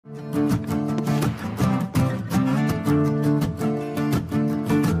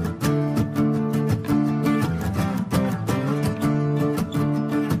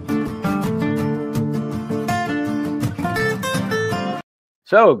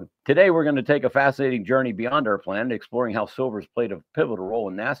So today we're going to take a fascinating journey beyond our planet, exploring how silver has played a pivotal role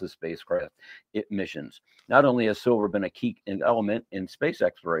in NASA's spacecraft missions. Not only has silver been a key element in space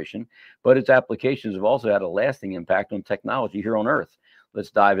exploration, but its applications have also had a lasting impact on technology here on Earth.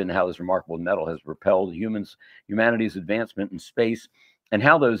 Let's dive into how this remarkable metal has propelled humanity's advancement in space and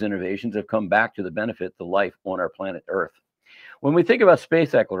how those innovations have come back to the benefit to life on our planet Earth. When we think about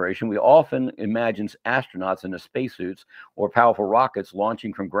space exploration, we often imagine astronauts in the spacesuits or powerful rockets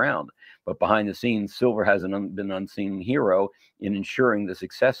launching from ground. But behind the scenes, silver has been an unseen hero in ensuring the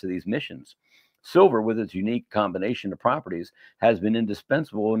success of these missions. Silver, with its unique combination of properties, has been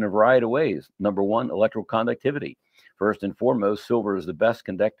indispensable in a variety of ways. Number one, electrical conducticity. First and foremost, silver is the best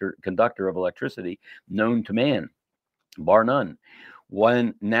conductor of electricity known to man, bar none.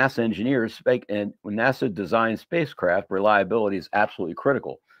 When NASA designs spacecraft, reliability is absolutely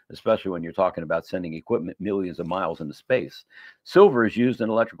critical, especially when you're talking about sending equipment millions of miles into space. Silver is used in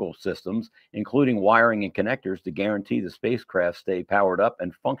electrical systems, including wiring and connectors, to guarantee the spacecraft stay powered up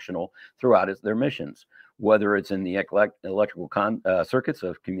and functional throughout their missions. Whether it's in the electrical circuits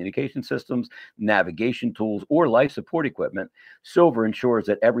of communication systems, navigation tools, or life support equipment, silver ensures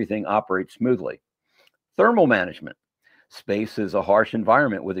that everything operates smoothly. Thermal management. Space is a harsh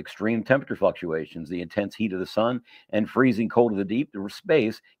environment with extreme temperature fluctuations. The intense heat of the sun and freezing cold of the deep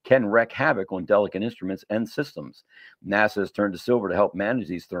space can wreak havoc on delicate instruments and systems. NASA has turned to silver to help manage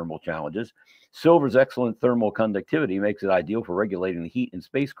these thermal challenges. Silver's excellent thermal conductivity makes it ideal for regulating the heat in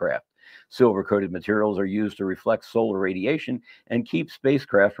spacecraft. Silver-coated materials are used to reflect solar radiation and keep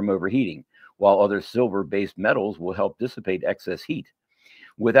spacecraft from overheating, while other silver-based metals will help dissipate excess heat.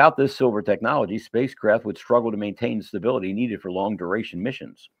 Without this silver technology, spacecraft would struggle to maintain the stability needed for long-duration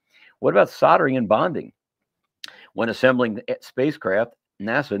missions. What about soldering and bonding? When assembling spacecraft,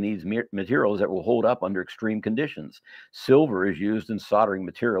 NASA needs materials that will hold up under extreme conditions. Silver is used in soldering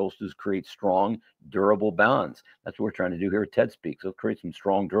materials to create strong, durable bonds. That's what we're trying to do here at TED Speak. So create some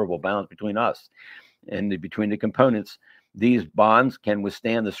strong, durable bonds between us and between the components. These bonds can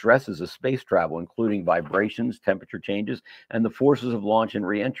withstand the stresses of space travel, including vibrations, temperature changes, and the forces of launch and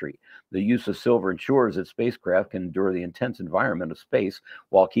re-entry. The use of silver ensures that spacecraft can endure the intense environment of space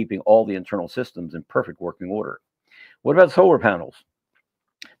while keeping all the internal systems in perfect working order. What about solar panels?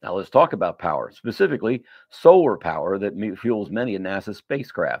 Now let's talk about power, specifically solar power that fuels many of NASA's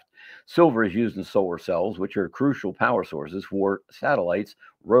spacecraft. Silver is used in solar cells, which are crucial power sources for satellites,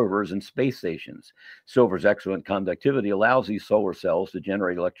 rovers, and space stations. Silver's excellent conductivity allows these solar cells to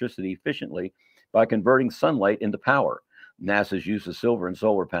generate electricity efficiently by converting sunlight into power. NASA's use of silver in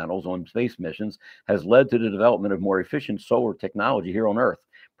solar panels on space missions has led to the development of more efficient solar technology here on Earth,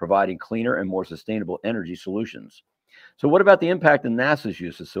 providing cleaner and more sustainable energy solutions. So what about the impact of NASA's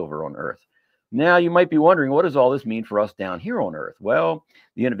use of silver on Earth? Now, you might be wondering, what does all this mean for us down here on Earth? Well,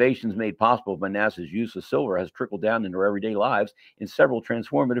 the innovations made possible by NASA's use of silver has trickled down into our everyday lives in several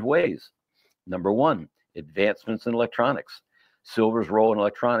transformative ways. Number one, advancements in electronics. Silver's role in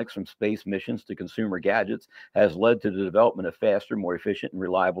electronics, from space missions to consumer gadgets, has led to the development of faster, more efficient, and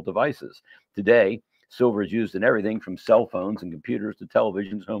reliable devices. Today, silver is used in everything from cell phones and computers to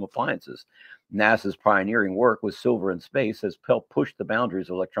televisions and home appliances. NASA's pioneering work with silver in space has helped push the boundaries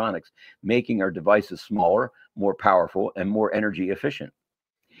of electronics, making our devices smaller, more powerful, and more energy efficient.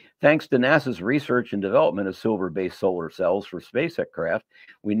 Thanks to NASA's research and development of silver-based solar cells for spacecraft,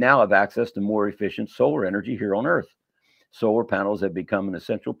 we now have access to more efficient solar energy here on Earth. Solar panels have become an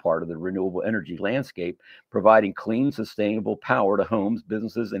essential part of the renewable energy landscape, providing clean, sustainable power to homes,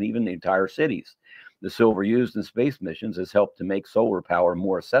 businesses, and even the entire cities. The silver used in space missions has helped to make solar power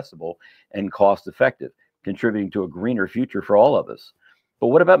more accessible and cost-effective, contributing to a greener future for all of us. But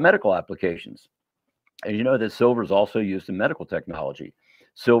what about medical applications? And you know that silver is also used in medical technology.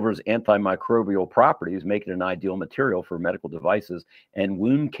 Silver's antimicrobial properties make it an ideal material for medical devices and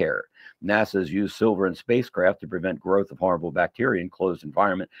wound care. NASA has used silver in spacecraft to prevent growth of harmful bacteria in closed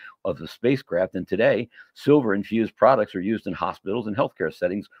environment of the spacecraft, and today, silver-infused products are used in hospitals and healthcare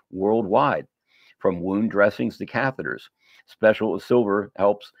settings worldwide, from wound dressings to catheters. Special silver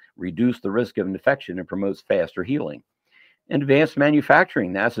helps reduce the risk of infection and promotes faster healing. Advanced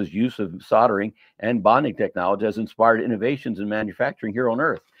manufacturing. NASA's use of soldering and bonding technology has inspired innovations in manufacturing here on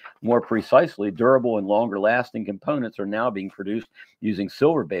Earth. More precisely, durable and longer-lasting components are now being produced using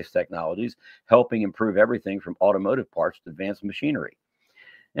silver-based technologies, helping improve everything from automotive parts to advanced machinery.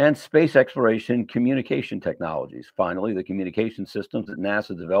 And space exploration communication technologies. Finally, the communication systems that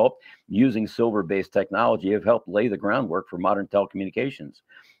NASA developed using silver-based technology have helped lay the groundwork for modern telecommunications.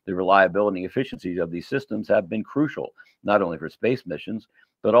 The reliability and efficiency of these systems have been crucial, not only for space missions,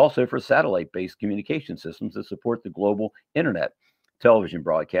 but also for satellite-based communication systems that support the global internet, television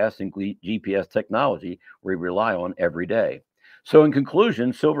broadcasts, and GPS technology we rely on every day. So, in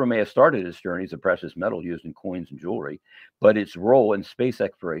conclusion, silver may have started its journey as a precious metal used in coins and jewelry, but its role in space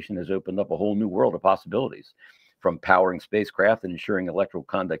exploration has opened up a whole new world of possibilities, from powering spacecraft and ensuring electrical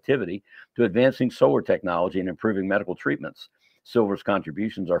conductivity to advancing solar technology and improving medical treatments. Silver's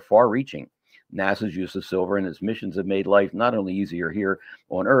contributions are far-reaching. NASA's use of silver and its missions have made life not only easier here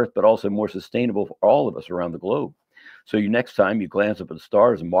on Earth, but also more sustainable for all of us around the globe. So next time you glance up at the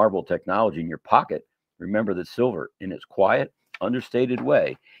stars and marvel technology in your pocket, remember that silver, in its quiet, understated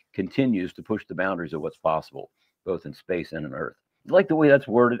way, continues to push the boundaries of what's possible, both in space and on Earth. I like the way that's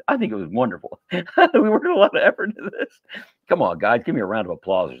worded. I think it was wonderful. We worked a lot of effort into this. Come on, guys, give me a round of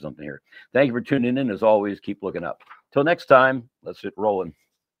applause or something here. Thank you for tuning in. As always, keep looking up. Till next time, let's get rolling.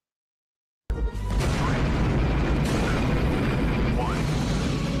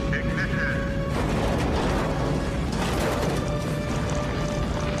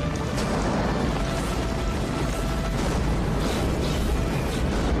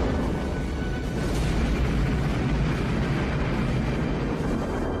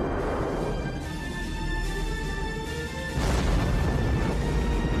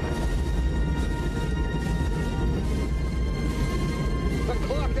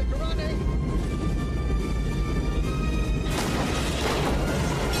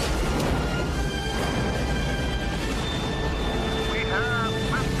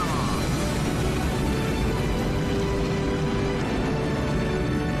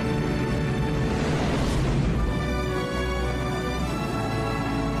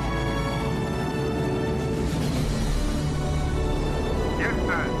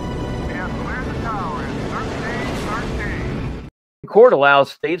 Court allows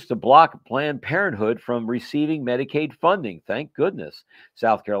states to block Planned Parenthood from receiving Medicaid funding. Thank goodness.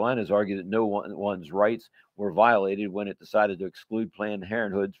 South Carolina has argued that no one's rights were violated when it decided to exclude Planned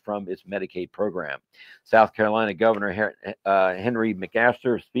Parenthood from its Medicaid program. South Carolina Governor Henry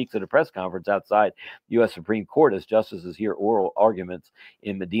McMaster speaks at a press conference outside the U.S. Supreme Court as justices hear oral arguments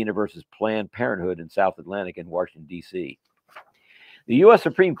in Medina versus Planned Parenthood in South Atlantic and Washington, D.C. The U.S.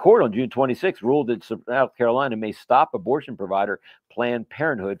 Supreme Court on June 26 ruled that South Carolina may stop abortion provider Planned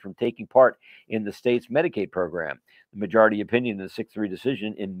Parenthood from taking part in the state's Medicaid program. The majority opinion in the 6-3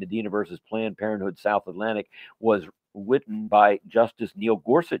 decision in Medina versus Planned Parenthood South Atlantic was written by Justice Neil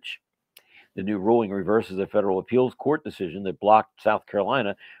Gorsuch. The new ruling reverses a federal appeals court decision that blocked South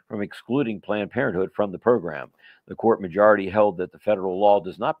Carolina from excluding Planned Parenthood from the program. The court majority held that the federal law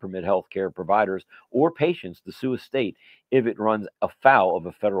does not permit health care providers or patients to sue a state if it runs afoul of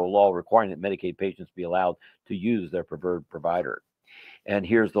a federal law requiring that Medicaid patients be allowed to use their preferred provider. And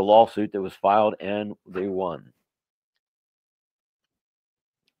here's the lawsuit that was filed, and they won.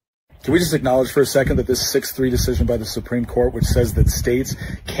 Can we just acknowledge for a second that this 6-3 decision by the Supreme Court, which says that states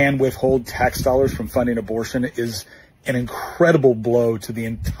can withhold tax dollars from funding abortion, is an incredible blow to the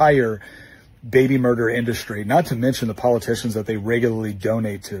entire baby murder industry, not to mention the politicians that they regularly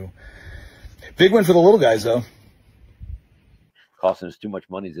donate to. Big win for the little guys, though. Costing us too much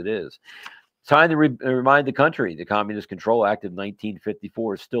money as it is. Time to remind the country, the Communist Control Act of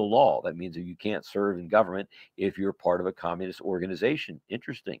 1954 is still law. That means that you can't serve in government if you're part of a communist organization.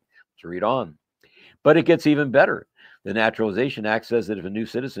 Interesting. Let's read on. But it gets even better. The Naturalization Act says that if a new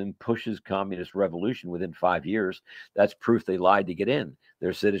citizen pushes communist revolution within 5 years, that's proof they lied to get in.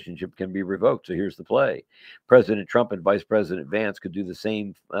 Their citizenship can be revoked. So here's the play. President Trump and Vice President Vance could do the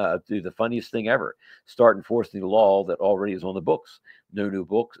same, do the funniest thing ever. Start enforcing the law that already is on the books. No new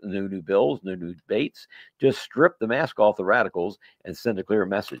books, no new bills, no new debates. Just strip the mask off the radicals and send a clear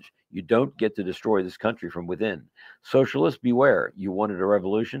message. You don't get to destroy this country from within. Socialists, beware. You wanted a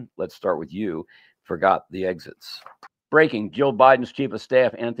revolution? Let's start with you. Forgot the exits. Breaking, Jill Biden's chief of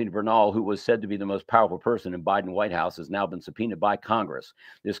staff, Anthony Bernal, who was said to be the most powerful person in Biden White House, has now been subpoenaed by Congress.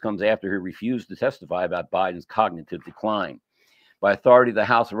 This comes after he refused to testify about Biden's cognitive decline. By authority of the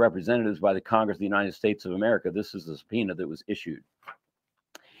House of Representatives by the Congress of the United States of America, this is the subpoena that was issued.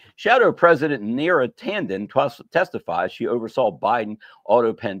 Shadow President Neera Tanden testifies she oversaw Biden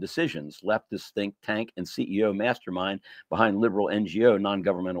auto pen decisions. Leftist think tank and CEO mastermind behind liberal NGO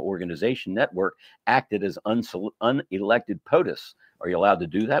non-governmental organization network acted as unelected POTUS. Are you allowed to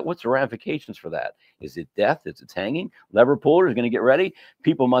do that? What's the ramifications for that? Is it death? Is it hanging? Lever puller is going to get ready?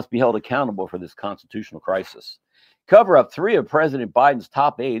 People must be held accountable for this constitutional crisis. Cover up: 3 of President Biden's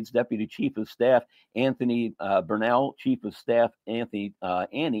top aides, Deputy Chief of Staff Anthony Burnell, Chief of Staff Annie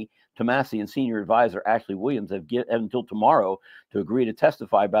Tomasi, and Senior Advisor Ashley Williams have until tomorrow to agree to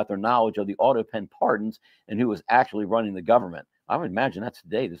testify about their knowledge of the auto pen pardons and who was actually running the government. I would imagine that's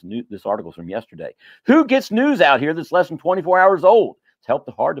today. This article's from yesterday. Who gets news out here that's less than 24 hours old? It's helped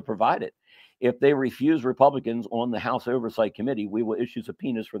hard to provide it. If they refuse Republicans on the House Oversight Committee, we will issue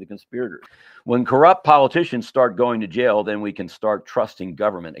subpoenas for the conspirators. When corrupt politicians start going to jail, then we can start trusting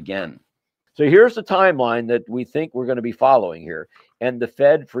government again. So here's the timeline that we think we're going to be following here. And the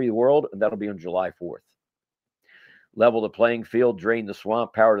Fed, free the world, and that'll be on July 4th. Level the playing field, drain the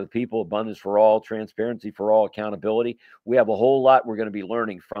swamp, power to the people, abundance for all, transparency for all, accountability. We have a whole lot we're going to be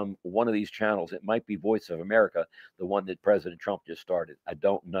learning from one of these channels. It might be Voice of America, the one that President Trump just started. I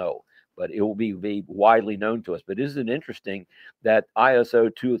don't know, but it will be widely known to us. But isn't it interesting that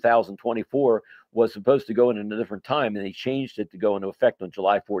ISO 2024 was supposed to go in at a different time, and they changed it to go into effect on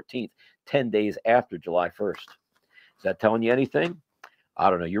July 14th, 10 days after July 1st. Is that telling you anything? I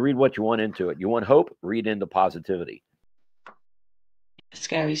don't know. You read what you want into it. You want hope? Read into positivity. A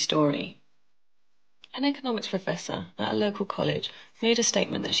scary story. An economics professor at a local college made a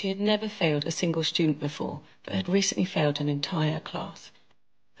statement that she had never failed a single student before, but had recently failed an entire class.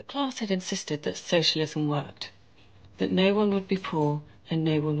 The class had insisted that socialism worked, that no one would be poor and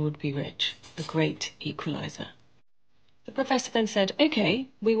no one would be rich, the great equalizer. The professor then said, "Okay,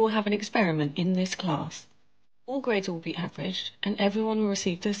 we will have an experiment in this class. All grades will be averaged, and everyone will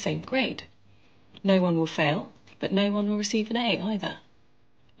receive the same grade. No one will fail, but no one will receive an A either."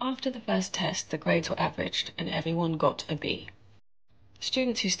 After the first test, the grades were averaged, and everyone got a B. The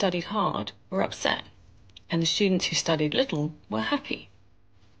students who studied hard were upset, and the students who studied little were happy.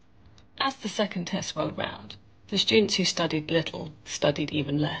 As the second test rolled round, the students who studied little studied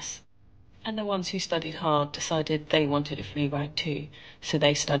even less, and the ones who studied hard decided they wanted a free ride too, so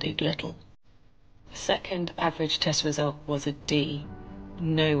they studied little. The second average test result was a D.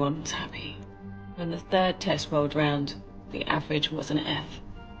 No one was happy. When the third test rolled round, the average was an F.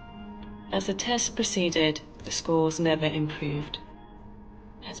 As the test proceeded, the scores never improved,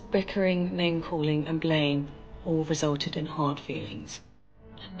 as bickering, name-calling and blame all resulted in hard feelings,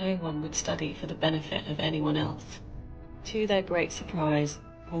 and no one would study for the benefit of anyone else. To their great surprise,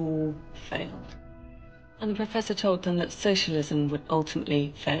 all failed. And the professor told them that socialism would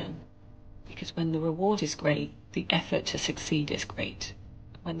ultimately fail, because when the reward is great, the effort to succeed is great.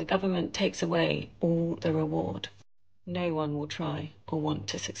 When the government takes away all the reward, no one will try or want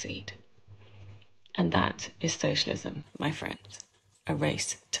to succeed. And that is socialism, my friends. A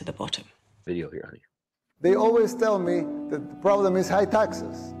race to the bottom. Video here, honey. They always tell me that the problem is high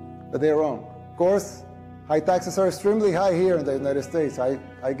taxes, but they're wrong. Of course, high taxes are extremely high here in the United States.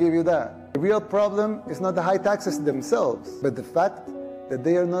 I give you that. The real problem is not the high taxes themselves, but the fact that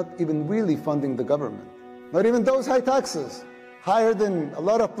they are not even really funding the government. Not even those high taxes, higher than a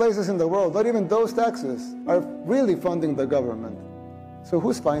lot of places in the world, not even those taxes are really funding the government. So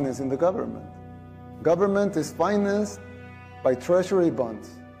who's financing the government? Government is financed by treasury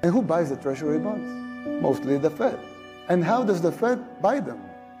bonds. And who buys the treasury bonds? Mostly the Fed. And how does the Fed buy them?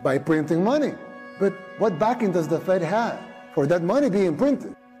 By printing money. But what backing does the Fed have for that money being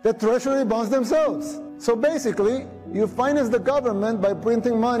printed? The treasury bonds themselves. So basically, you finance the government by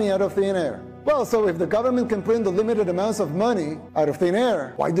printing money out of thin air. Well, so if the government can print the limited amounts of money out of thin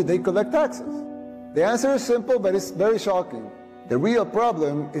air, why do they collect taxes? The answer is simple, but it's very shocking. The real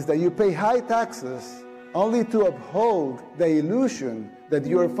problem is that you pay high taxes only to uphold the illusion that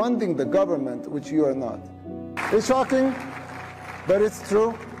you are funding the government, which you are not. It's shocking, but it's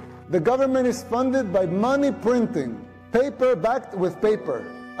true. The government is funded by money printing, paper backed with paper,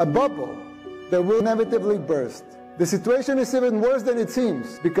 a bubble that will inevitably burst. The situation is even worse than it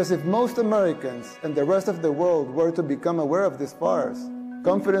seems, because if most Americans and the rest of the world were to become aware of this farce,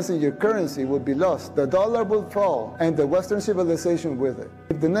 confidence in your currency would be lost, the dollar will fall, and the Western civilization with it.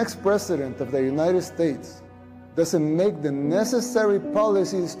 If the next president of the United States doesn't make the necessary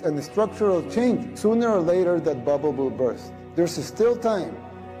policies and structural change, sooner or later that bubble will burst. There's still time.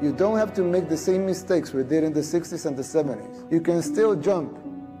 You don't have to make the same mistakes we did in the 60s and the 70s. You can still jump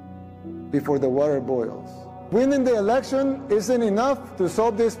before the water boils. Winning the election isn't enough to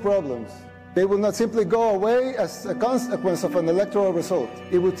solve these problems. They will not simply go away as a consequence of an electoral result.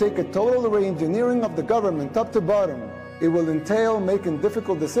 It will take a total re-engineering of the government top to bottom. It will entail making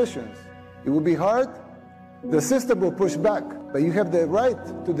difficult decisions. It will be hard. The system will push back, but you have the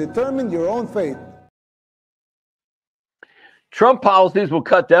right to determine your own fate. Trump policies will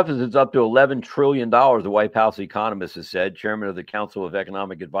cut deficits up to $11 trillion, the White House economist has said. Chairman of the Council of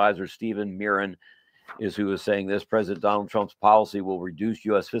Economic Advisors, Stephen Miran, is who is saying this. President Donald Trump's policy will reduce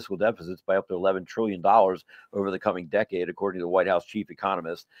U.S. fiscal deficits by up to $11 trillion over the coming decade, according to the White House chief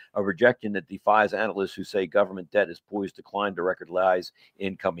economist, a projection that defies analysts who say government debt is poised to climb to record highs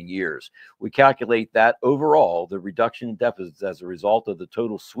in coming years. We calculate that overall, the reduction in deficits as a result of the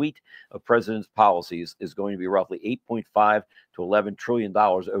total suite of president's policies is going to be roughly $8.5 to $11 trillion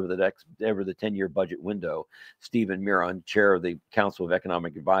over the 10-year budget window. Stephen Miron, chair of the Council of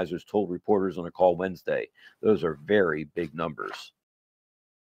Economic Advisors, told reporters on a call Wednesday. Those are very big numbers.